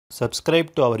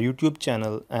Subscribe to our YouTube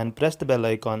channel and press the bell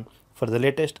icon for the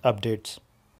latest updates.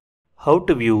 How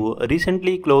to view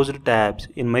recently closed tabs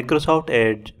in Microsoft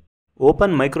Edge.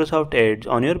 Open Microsoft Edge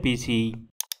on your PC.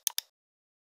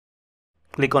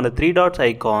 Click on the three dots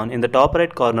icon in the top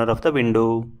right corner of the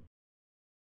window.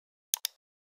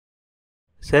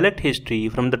 Select History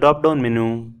from the drop-down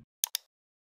menu.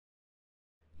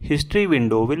 History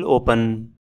window will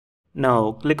open.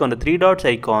 Now click on the three dots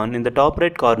icon in the top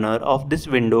right corner of this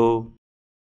window.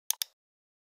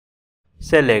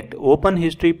 Select Open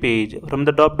History page from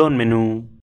the drop-down menu.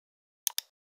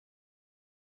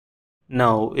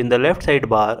 Now in the left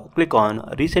sidebar, click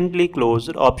on Recently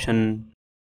Closed option.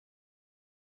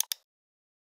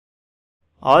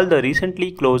 All the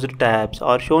recently closed tabs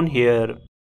are shown here.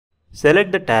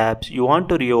 Select the tabs you want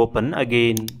to reopen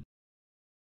again.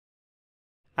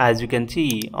 As you can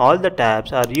see, all the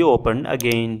tabs are reopened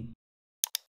again.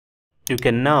 You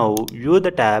can now view the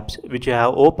tabs which you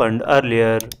have opened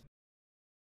earlier.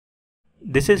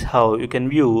 This is how you can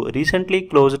view recently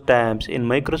closed tabs in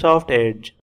Microsoft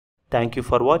Edge. Thank you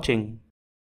for watching.